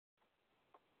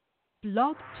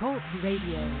Blog Talk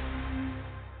Radio.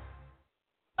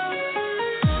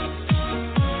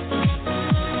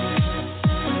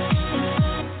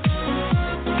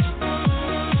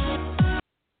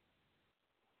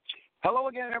 Hello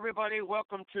again, everybody.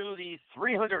 Welcome to the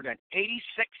 386th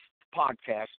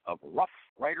podcast of Rough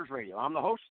Riders Radio. I'm the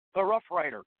host, the Rough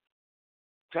Rider.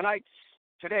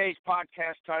 Today's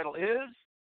podcast title is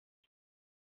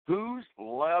Who's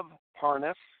Lev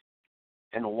Parnas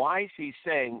and Why Is He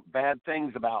Saying Bad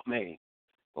Things About Me?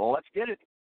 Well, let's get it.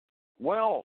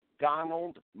 Well,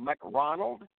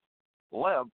 McRonald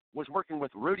Lev was working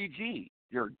with Rudy G,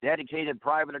 your dedicated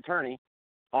private attorney,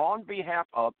 on behalf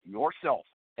of yourself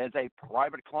as a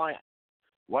private client.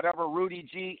 Whatever Rudy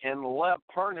G and Lev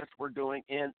Parnas were doing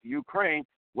in Ukraine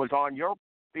was on your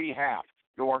behalf,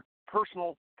 your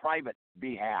personal private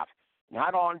behalf,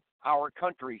 not on our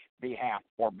country's behalf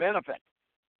or benefit.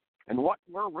 And what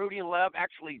were Rudy and Lev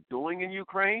actually doing in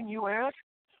Ukraine, you ask?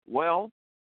 Well,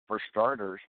 for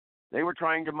starters, they were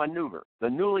trying to maneuver the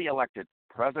newly elected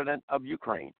president of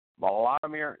Ukraine,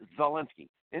 Volodymyr Zelensky,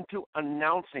 into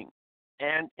announcing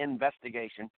an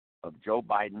investigation of Joe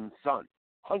Biden's son,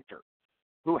 Hunter,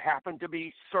 who happened to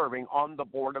be serving on the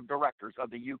board of directors of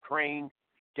the Ukraine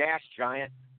gas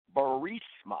giant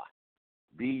Burisma,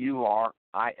 Burisma.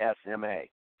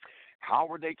 How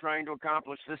were they trying to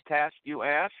accomplish this task, you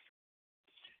ask?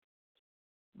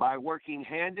 By working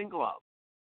hand in glove.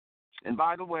 And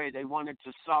by the way, they wanted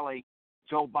to sully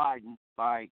Joe Biden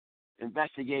by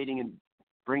investigating and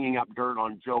bringing up dirt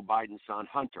on Joe Biden's son,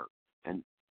 Hunter, and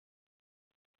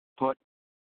put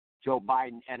Joe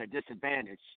Biden at a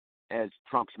disadvantage as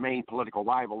Trump's main political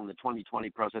rival in the 2020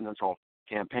 presidential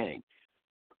campaign.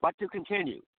 But to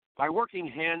continue, by working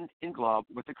hand in glove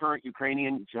with the current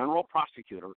Ukrainian General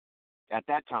Prosecutor at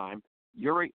that time,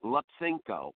 Yuri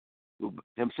Lutsenko, who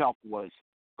himself was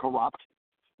corrupt,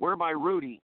 whereby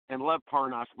Rudy and Lev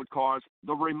Parnas would cause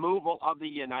the removal of the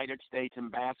United States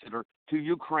ambassador to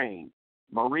Ukraine,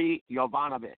 Marie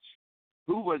Yovanovich,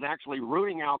 who was actually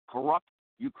rooting out corrupt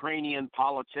Ukrainian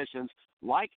politicians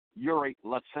like Yuri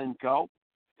Lutsenko,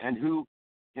 and who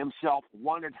himself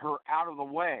wanted her out of the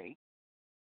way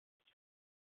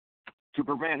to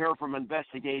prevent her from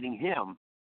investigating him,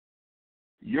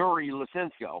 Yuri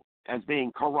Lutsenko, as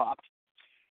being corrupt.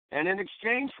 And in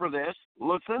exchange for this,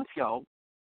 Lutsenko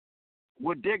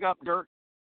would dig up dirt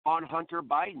on Hunter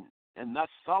Biden and thus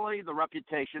sully the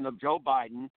reputation of Joe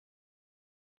Biden,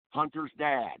 Hunter's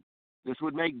dad. This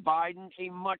would make Biden a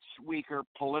much weaker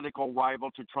political rival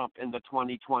to Trump in the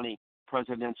 2020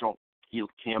 presidential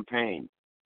campaign.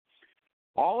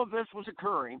 All of this was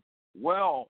occurring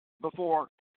well before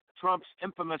Trump's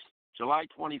infamous July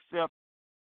 25th,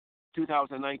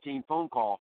 2019 phone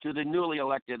call to the newly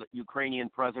elected Ukrainian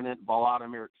President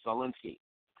Volodymyr Zelensky.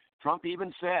 Trump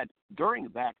even said during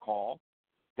that call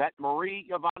that Marie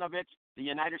Yovanovich, the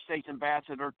United States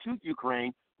ambassador to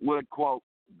Ukraine, would, quote,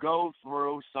 go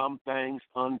through some things,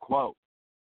 unquote.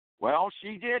 Well,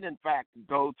 she did, in fact,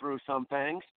 go through some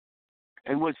things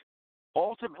and was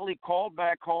ultimately called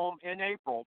back home in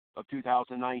April of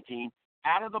 2019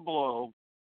 out of the blue,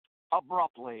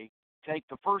 abruptly, take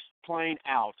the first plane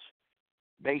out,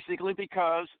 basically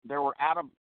because there were out of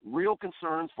real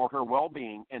concerns for her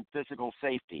well-being and physical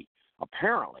safety.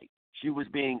 Apparently, she was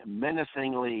being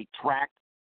menacingly tracked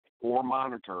or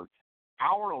monitored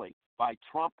hourly by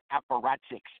Trump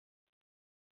apparatchicks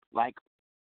like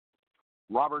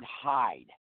Robert Hyde,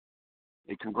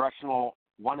 a congressional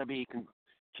wannabe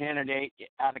candidate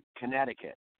out of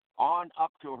Connecticut, on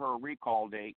up to her recall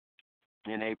date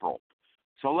in April.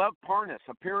 So Lev Parnas,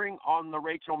 appearing on the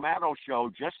Rachel Maddow show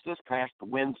just this past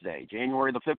Wednesday,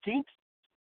 January the 15th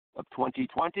of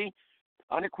 2020,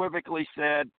 unequivocally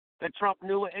said that Trump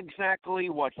knew exactly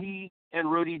what he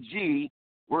and Rudy G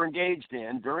were engaged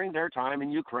in during their time in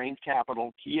Ukraine's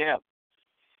capital, KIev.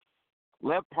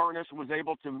 Lev Parnas was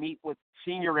able to meet with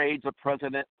senior aides of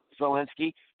President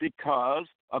Zelensky because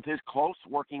of his close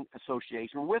working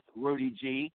association with Rudy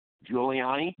G.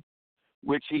 Giuliani,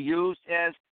 which he used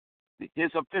as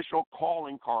his official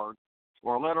calling card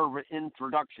or letter of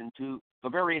introduction to the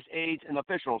various aides and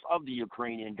officials of the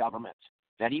Ukrainian government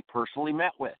that he personally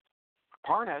met with.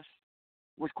 Parnas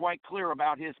was quite clear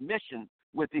about his mission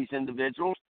with these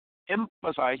individuals,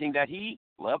 emphasizing that he,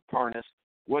 Lev Parnas,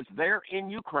 was there in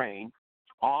Ukraine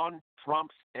on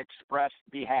Trump's express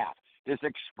behalf, his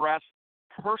express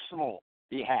personal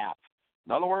behalf.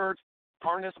 In other words,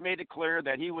 Parnas made it clear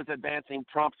that he was advancing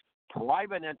Trump's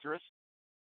private interests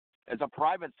as a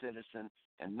private citizen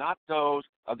and not those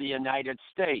of the United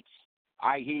States,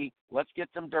 i.e., let's get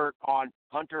some dirt on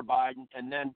Hunter Biden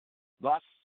and then thus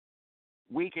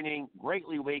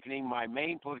greatly weakening my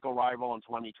main political rival in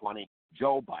 2020,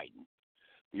 Joe Biden.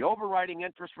 The overriding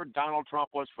interest for Donald Trump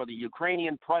was for the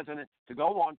Ukrainian president to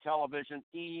go on television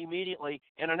immediately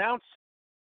and announce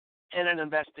an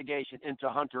investigation into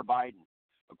Hunter Biden.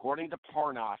 According to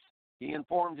Parnas, he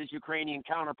informed his Ukrainian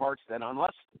counterparts that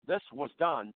unless this was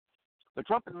done, the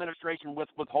Trump administration would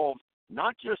withhold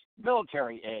not just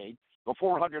military aid, the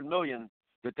 $400 million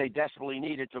that they desperately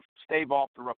needed to stave off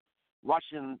the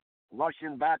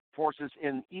Russian-backed forces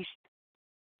in East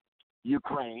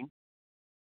Ukraine,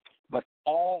 but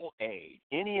all aid,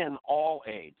 any and all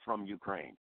aid from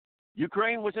Ukraine.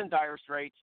 Ukraine was in dire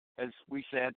straits, as we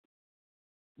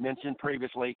mentioned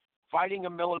previously, fighting a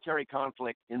military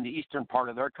conflict in the eastern part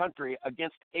of their country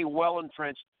against a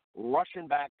well-entrenched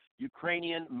Russian-backed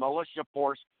Ukrainian militia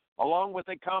force, along with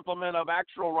a complement of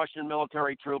actual Russian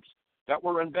military troops that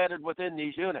were embedded within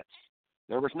these units.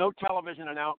 There was no television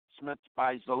announcement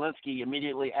by Zelensky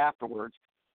immediately afterwards,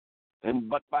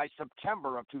 but by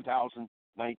September of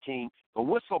 2019, the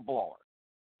whistleblower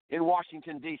in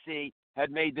Washington, D.C.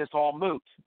 had made this all moot,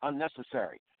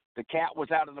 unnecessary. The cat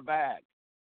was out of the bag.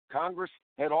 Congress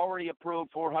had already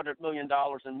approved $400 million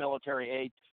in military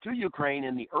aid to Ukraine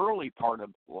in the early part of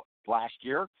last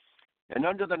year, and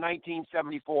under the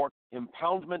 1974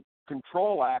 Impoundment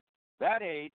Control Act, that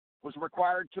aid was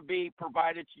required to be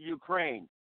provided to Ukraine.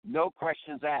 No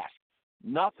questions asked.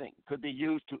 Nothing could be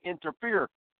used to interfere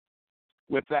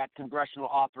with that congressional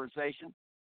authorization,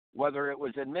 whether it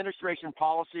was administration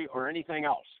policy or anything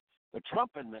else. The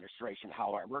Trump administration,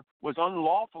 however, was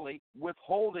unlawfully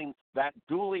withholding that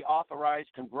duly authorized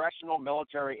congressional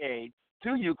military aid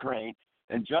to Ukraine,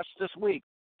 and just this week,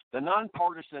 the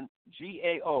nonpartisan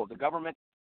GAO, the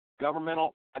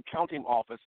Governmental Accounting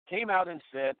Office, came out and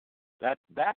said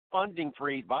that funding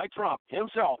freeze by Trump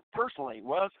himself personally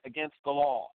was against the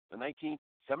law, the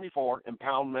 1974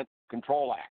 Impoundment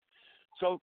Control Act.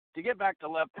 So to get back to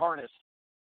Lev Parnas,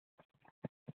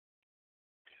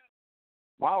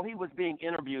 while he was being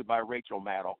interviewed by Rachel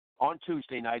Maddow on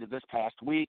Tuesday night of this past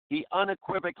week, he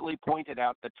unequivocally pointed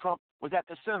out that Trump was at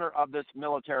the center of this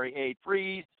military aid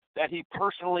freeze, that he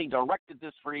personally directed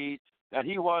this freeze, that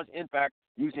he was, in fact,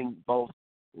 using both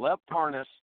Lev Parnas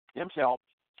himself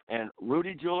and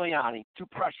Rudy Giuliani to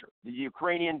pressure the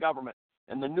Ukrainian government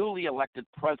and the newly elected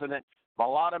president,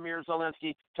 Volodymyr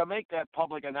Zelensky, to make that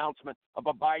public announcement of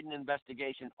a Biden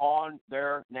investigation on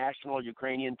their national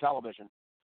Ukrainian television,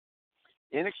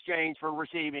 in exchange for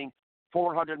receiving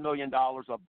 $400 million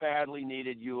of badly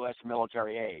needed U.S.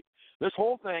 military aid. This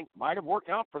whole thing might have worked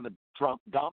out for the Trump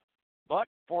dump, but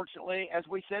fortunately, as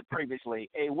we said previously,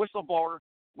 a whistleblower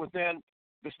within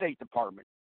the State Department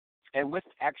and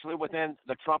within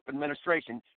the Trump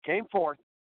administration came forth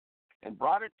and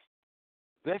brought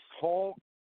this whole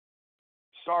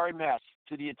sorry mess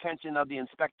to the attention of the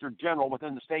Inspector General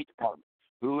within the State Department,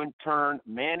 who in turn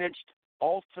managed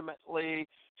ultimately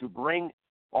to bring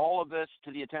all of this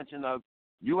to the attention of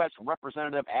U.S.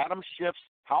 Representative Adam Schiff's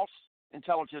House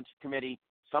Intelligence Committee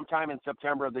sometime in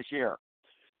September of this year.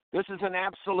 This is an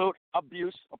absolute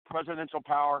abuse of presidential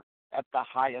power at the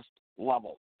highest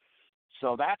level.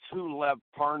 So that's who Lev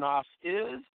Parnas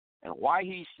is and why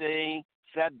he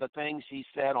said the things he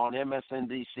said on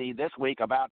MSNBC this week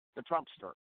about the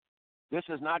Trumpster. This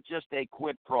is not just a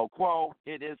quid pro quo,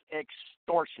 it is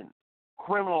extortion,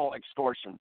 criminal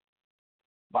extortion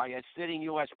by a sitting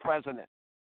U.S. president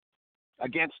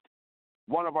against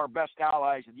one of our best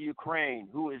allies, Ukraine,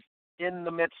 who is in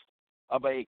the midst of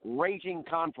a raging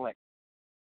conflict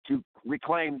to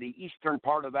reclaim the eastern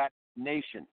part of that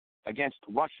nation against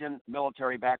Russian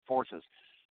military-backed forces.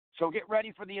 So get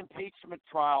ready for the impeachment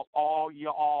trial, all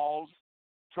y'alls.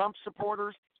 Trump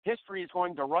supporters, history is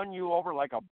going to run you over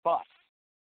like a bus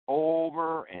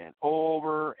over and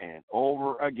over and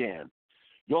over again.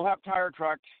 You'll have tire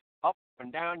trucks up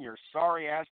and down your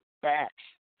sorry-ass backs.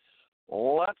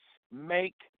 Let's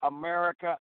make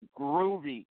America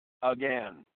groovy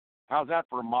again. How's that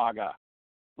for MAGA?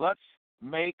 Let's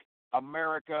make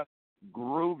America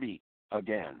groovy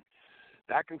again.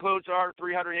 That concludes our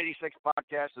 386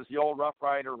 podcast. This is the old Rough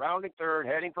Rider, rounding third,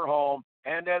 heading for home.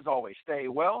 And as always, stay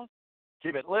well,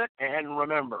 keep it lit, and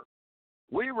remember,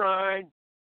 we ride,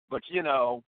 but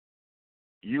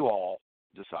you all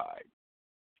decide.